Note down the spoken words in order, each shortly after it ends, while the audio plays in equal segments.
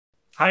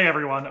Hey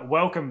everyone,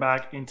 welcome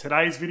back. In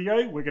today's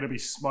video, we're going to be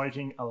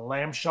smoking a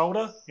lamb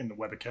shoulder in the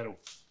Weber kettle.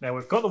 Now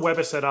we've got the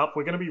Weber set up.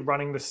 We're going to be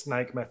running the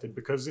snake method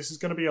because this is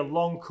going to be a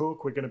long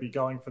cook. We're going to be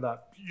going for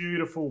that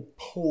beautiful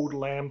pulled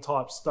lamb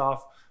type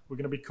stuff. We're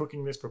going to be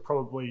cooking this for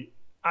probably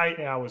 8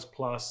 hours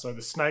plus. So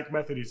the snake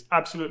method is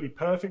absolutely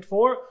perfect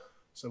for it.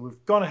 So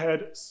we've gone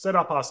ahead, set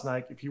up our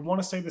snake. If you want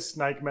to see the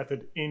snake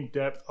method in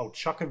depth, I'll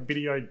chuck a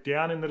video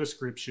down in the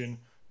description.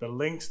 The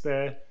link's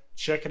there.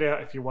 Check it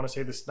out if you want to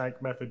see the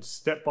snake method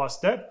step by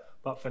step.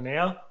 But for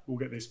now, we'll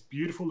get this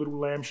beautiful little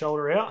lamb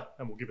shoulder out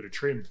and we'll give it a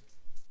trim.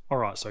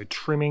 Alright, so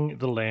trimming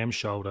the lamb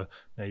shoulder.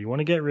 Now you want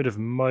to get rid of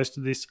most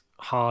of this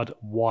hard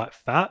white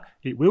fat.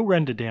 It will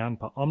render down,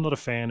 but I'm not a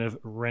fan of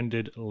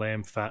rendered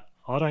lamb fat.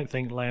 I don't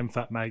think lamb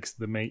fat makes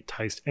the meat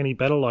taste any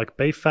better like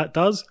beef fat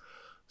does.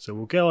 So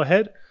we'll go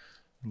ahead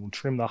and we'll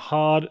trim the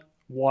hard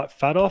white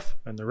fat off,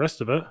 and the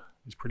rest of it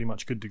is pretty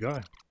much good to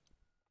go.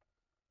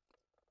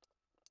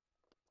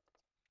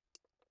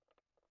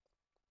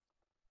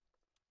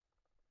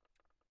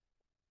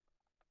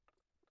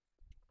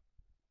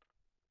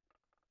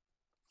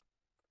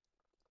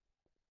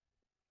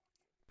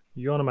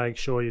 You want to make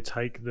sure you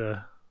take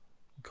the,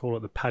 call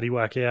it the patty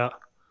whack out.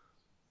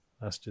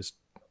 That's just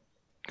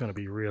going to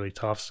be really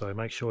tough, so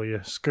make sure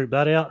you scoop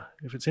that out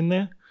if it's in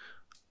there.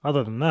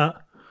 Other than that,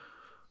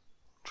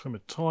 trim a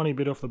tiny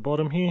bit off the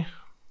bottom here.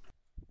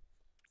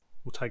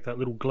 We'll take that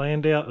little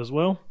gland out as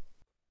well.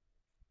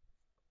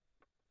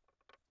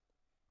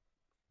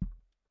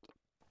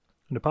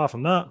 And apart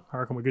from that, I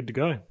reckon we're good to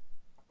go.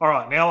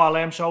 Alright, now our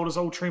lamb shoulder's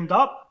all trimmed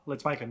up.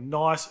 Let's make a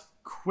nice,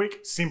 quick,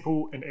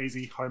 simple and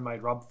easy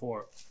homemade rub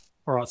for it.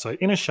 Alright, so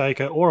in a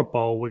shaker or a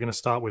bowl, we're going to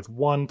start with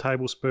 1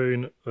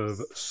 tablespoon of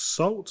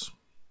salt,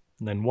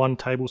 and then 1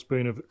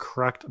 tablespoon of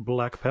cracked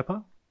black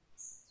pepper,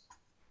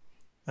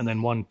 and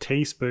then 1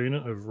 teaspoon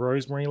of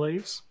rosemary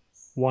leaves,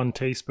 1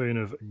 teaspoon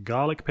of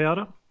garlic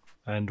powder,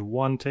 and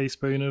 1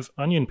 teaspoon of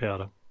onion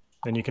powder.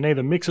 Then you can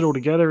either mix it all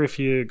together if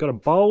you've got a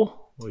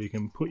bowl, or you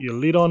can put your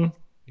lid on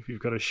if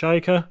you've got a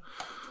shaker,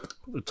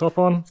 put the top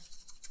on,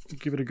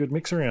 give it a good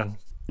mix around.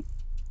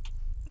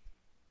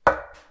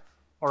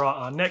 Alright,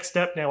 our next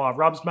step, now our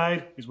rub's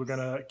made, is we're going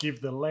to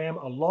give the lamb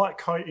a light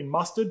coat in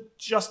mustard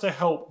just to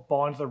help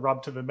bind the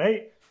rub to the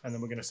meat, and then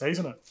we're going to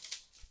season it.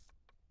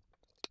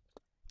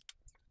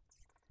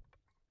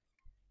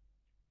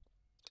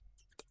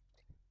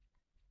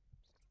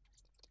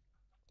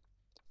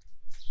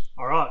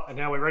 Alright, and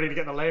now we're ready to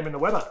get the lamb in the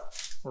Weber.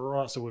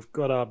 Alright, so we've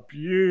got our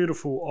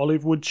beautiful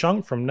olive wood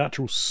chunk from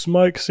Natural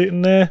Smoke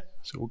sitting there.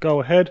 So we'll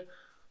go ahead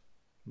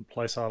and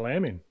place our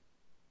lamb in.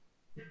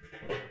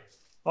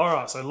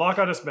 Alright, so like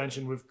I just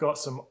mentioned, we've got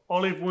some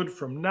olive wood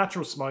from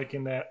Natural Smoke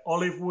in there.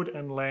 Olive wood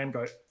and lamb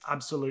go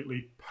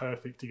absolutely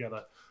perfect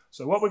together.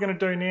 So what we're going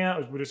to do now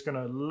is we're just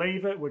going to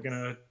leave it. We're going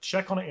to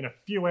check on it in a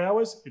few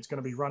hours. It's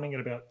going to be running at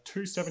about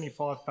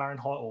 275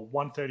 Fahrenheit or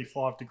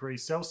 135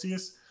 degrees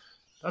Celsius.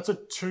 That's a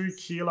 2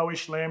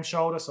 kilo-ish lamb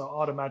shoulder, so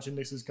I'd imagine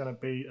this is going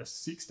to be a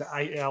 6 to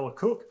 8 hour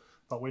cook.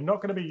 But we're not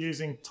going to be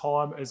using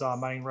time as our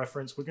main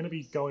reference. We're going to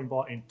be going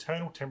by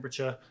internal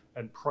temperature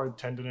and probe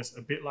tenderness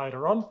a bit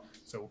later on.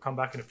 So we'll come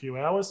back in a few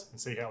hours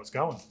and see how it's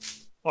going.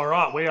 All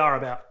right, we are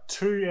about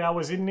 2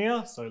 hours in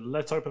now. So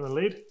let's open the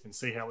lid and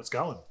see how it's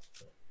going.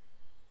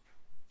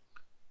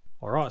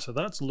 All right, so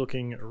that's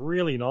looking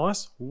really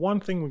nice. One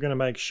thing we're going to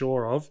make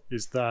sure of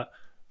is that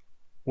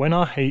when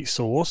our heat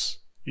source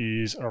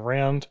is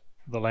around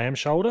the lamb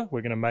shoulder,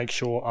 we're going to make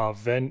sure our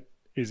vent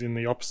is in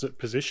the opposite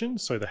position,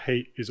 so the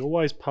heat is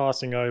always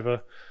passing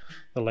over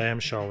the lamb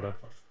shoulder.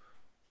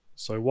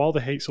 So while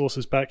the heat source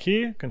is back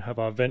here, we can have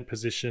our vent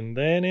position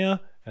there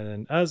now, and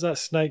then as that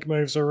snake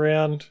moves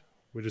around,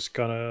 we're just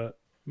gonna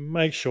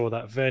make sure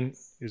that vent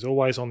is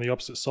always on the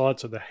opposite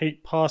side so the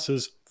heat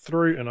passes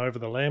through and over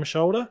the lamb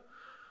shoulder.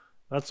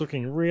 That's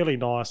looking really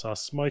nice. Our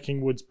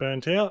smoking wood's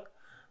burnt out.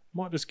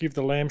 Might just give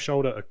the lamb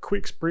shoulder a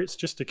quick spritz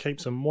just to keep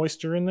some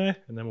moisture in there,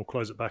 and then we'll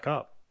close it back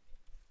up.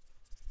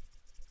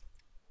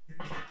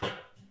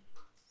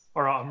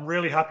 Alright, I'm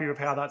really happy with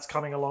how that's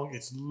coming along.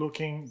 It's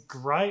looking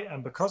great,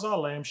 and because our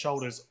lamb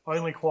shoulder is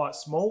only quite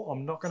small,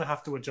 I'm not going to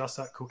have to adjust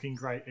that cooking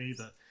rate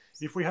either.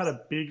 If we had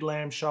a big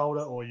lamb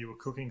shoulder, or you were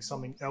cooking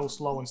something else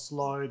low and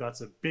slow,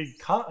 that's a big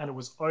cut and it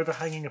was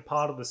overhanging a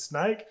part of the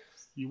snake,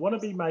 you want to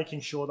be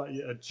making sure that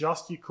you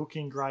adjust your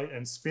cooking grate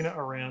and spin it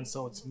around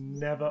so it's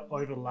never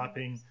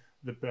overlapping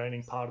the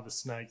burning part of the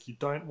snake. You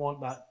don't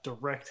want that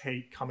direct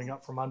heat coming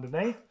up from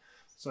underneath.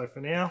 So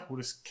for now,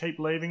 we'll just keep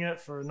leaving it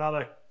for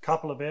another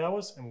couple of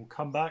hours and we'll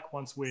come back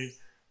once we're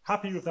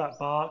happy with that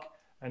bark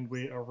and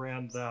we're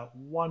around that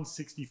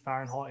 160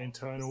 Fahrenheit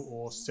internal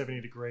or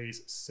 70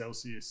 degrees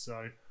Celsius. So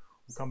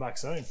we'll come back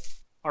soon.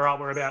 All right,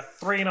 we're about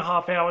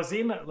 3.5 hours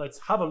in. Let's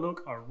have a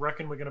look. I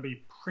reckon we're going to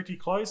be pretty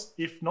close,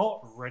 if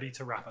not ready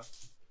to wrap it.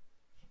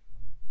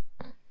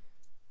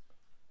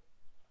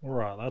 All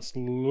right, that's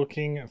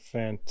looking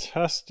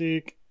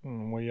fantastic.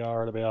 We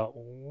are at about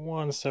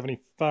 170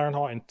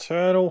 Fahrenheit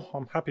internal.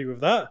 I'm happy with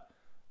that.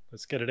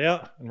 Let's get it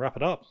out and wrap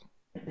it up.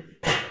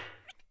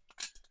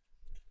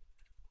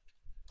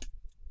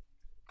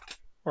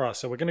 Alright,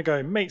 so we're going to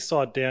go meat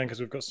side down because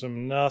we've got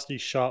some nasty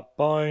sharp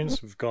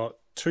bones. We've got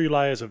 2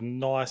 layers of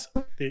nice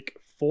thick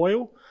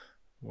foil.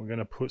 We're going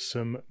to put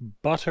some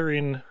butter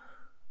in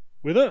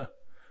with it,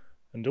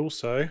 and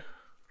also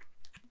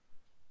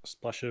a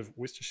splash of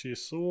Worcestershire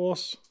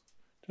sauce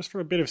just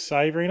for a bit of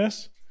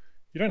savouriness.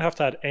 You don't have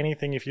to add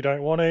anything if you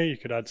don't want to. You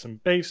could add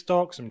some beef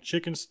stock, some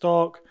chicken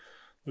stock, a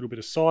little bit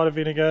of cider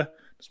vinegar.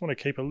 Just want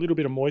to keep a little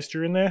bit of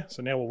moisture in there.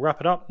 So now we'll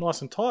wrap it up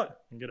nice and tight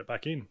and get it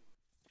back in.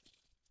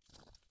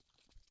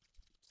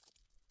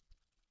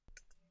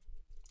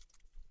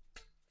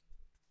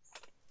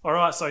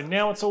 Alright, so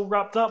now it's all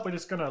wrapped up. We're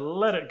just going to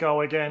let it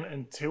go again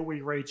until we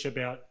reach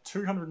about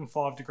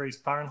 205 degrees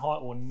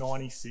Fahrenheit or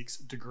 96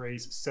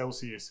 degrees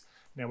Celsius.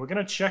 Now we're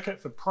going to check it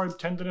for probe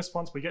tenderness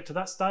once we get to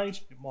that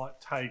stage. It might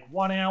take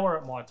 1 hour,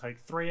 it might take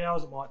 3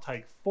 hours, it might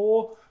take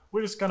 4.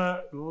 We're just going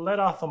to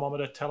let our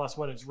thermometer tell us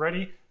when it's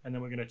ready, and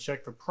then we're going to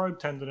check for probe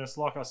tenderness.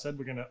 Like I said,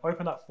 we're going to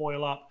open that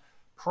foil up,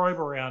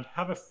 probe around,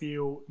 have a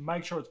feel,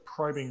 make sure it's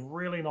probing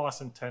really nice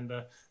and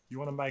tender. You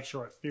want to make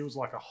sure it feels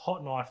like a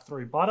hot knife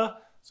through butter.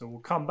 So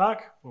we'll come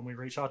back when we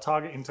reach our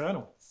target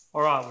internal.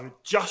 All right, we're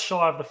just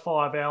shy of the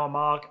 5 hour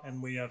mark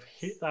and we have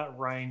hit that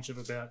range of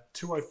about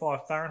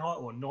 205 Fahrenheit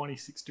or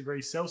 96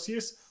 degrees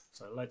Celsius.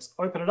 So let's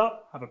open it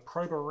up, have a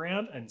probe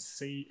around and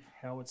see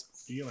how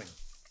it's feeling.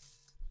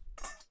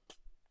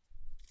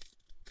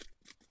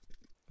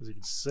 As you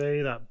can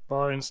see, that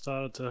bone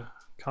started to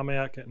come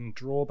out, getting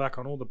drawback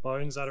on all the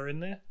bones that are in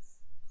there.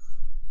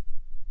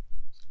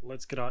 So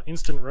let's get our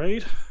instant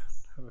read,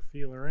 have a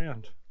feel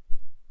around.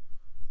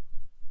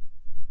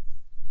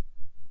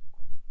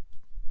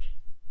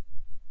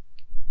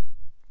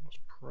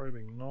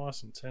 Probing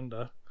nice and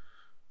tender,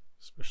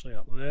 especially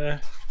up there.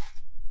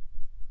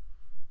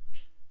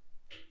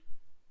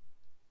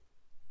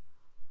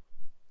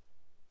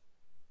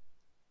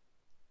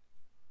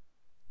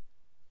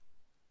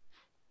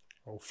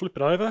 I'll flip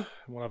it over and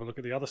we'll have a look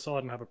at the other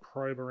side and have a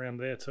probe around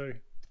there too.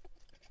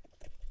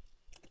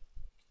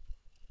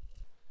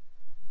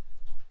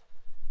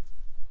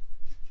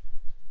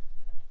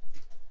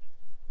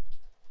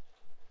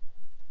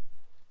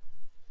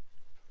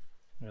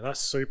 Now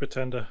that's super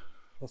tender.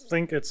 I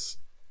think it's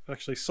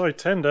actually so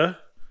tender,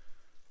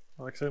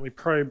 I accidentally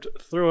probed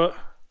through it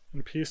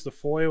and pierced the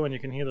foil and you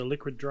can hear the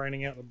liquid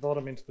draining out the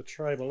bottom into the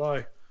tray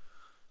below.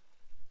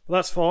 But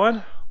that's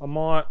fine. I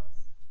might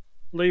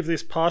leave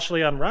this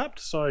partially unwrapped,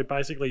 so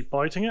basically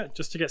boating it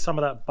just to get some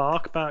of that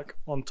bark back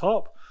on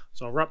top.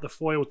 So I'll wrap the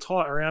foil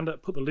tight around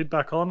it, put the lid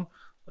back on,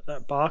 let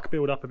that bark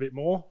build up a bit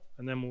more,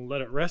 and then we'll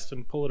let it rest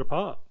and pull it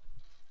apart.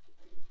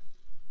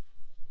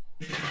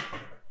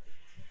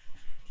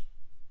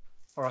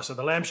 Alright, so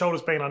the lamb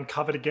shoulder's been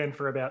uncovered again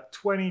for about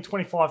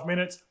 20-25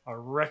 minutes. I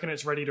reckon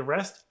it's ready to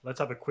rest. Let's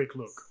have a quick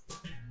look.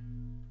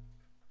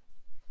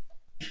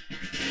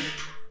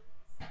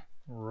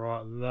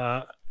 Right,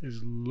 that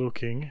is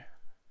looking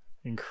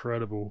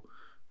incredible.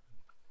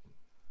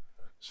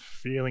 It's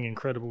feeling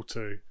incredible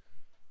too.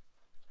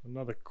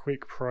 Another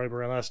quick probe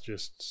around, that's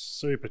just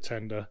super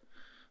tender.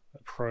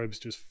 That probe's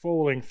just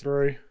falling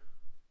through.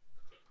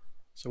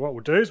 So what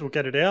we'll do is we'll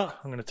get it out.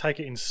 I'm going to take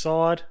it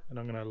inside and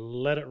I'm going to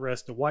let it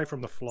rest away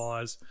from the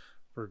flies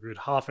for a good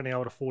half an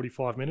hour to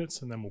 45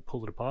 minutes and then we'll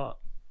pull it apart.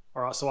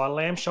 Alright, so our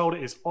lamb shoulder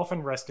is off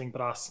and resting, but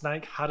our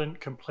snake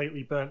hadn't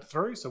completely burnt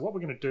through. So what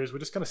we're going to do is we're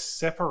just going to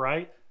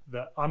separate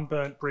the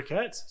unburnt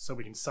briquettes so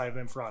we can save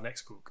them for our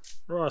next cook.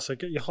 Right, so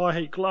get your high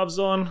heat gloves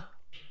on,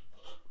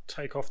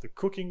 take off the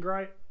cooking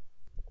grate.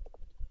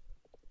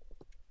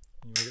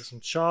 And we'll get some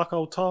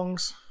charcoal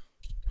tongs.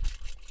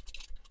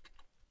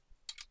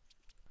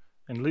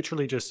 And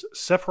literally just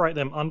separate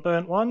them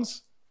unburnt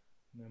ones.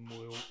 And then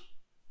we'll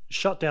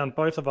shut down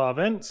both of our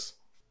vents.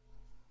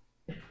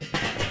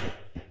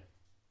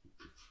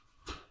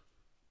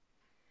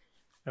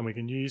 And we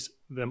can use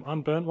them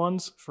unburnt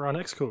ones for our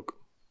next cook.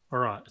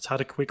 Alright, it's had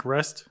a quick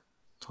rest.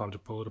 Time to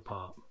pull it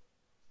apart.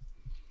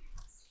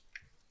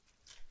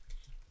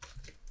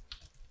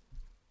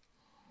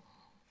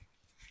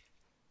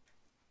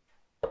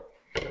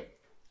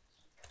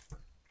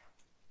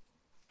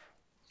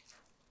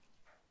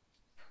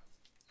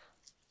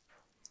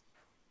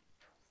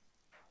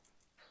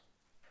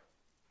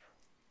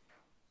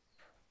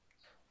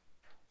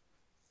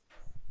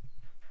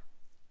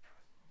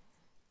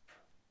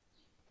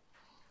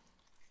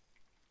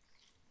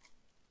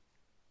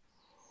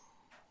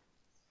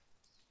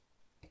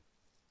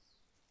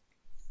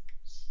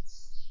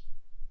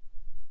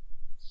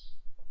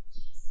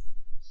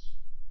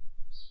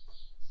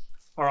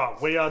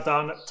 Alright, we are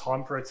done.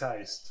 Time for a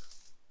taste.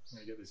 I'm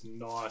going to get this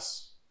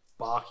nice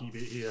barky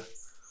bit here.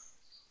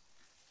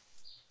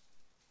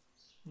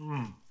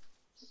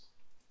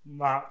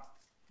 That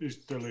is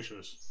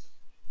delicious.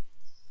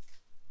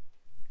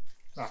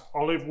 That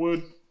olive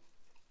wood,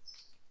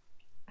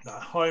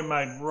 that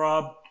homemade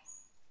rub,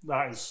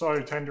 that is so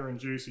tender and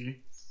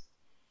juicy.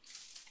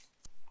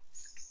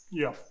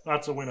 Yeah,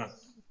 that's a winner.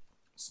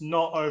 It's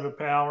not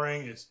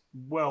overpowering, it's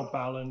well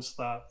balanced.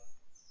 That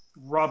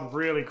rub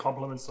really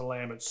complements the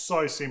lamb. It's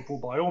so simple.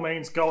 By all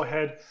means, go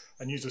ahead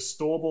and use a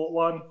store-bought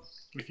one.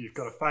 If you've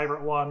got a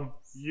favorite one,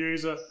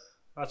 use it.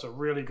 That's a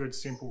really good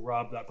simple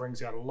rub that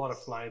brings out a lot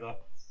of flavor.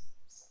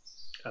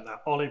 And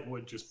that olive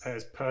wood just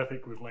pairs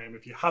perfect with lamb.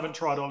 If you haven't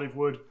tried olive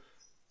wood,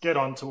 get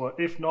onto it.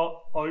 If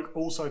not, oak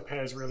also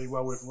pairs really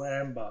well with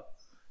lamb, but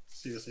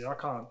seriously, I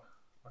can't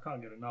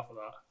get enough of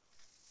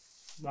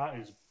that. That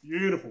is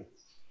beautiful.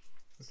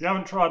 If you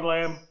haven't tried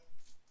lamb,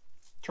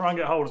 try and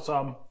get hold of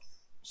some.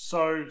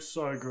 So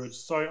good,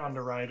 so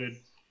underrated.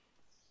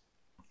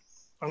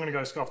 I'm gonna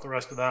go scoff the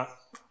rest of that.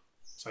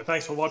 So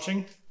thanks for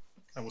watching,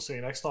 and we'll see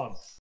you next time.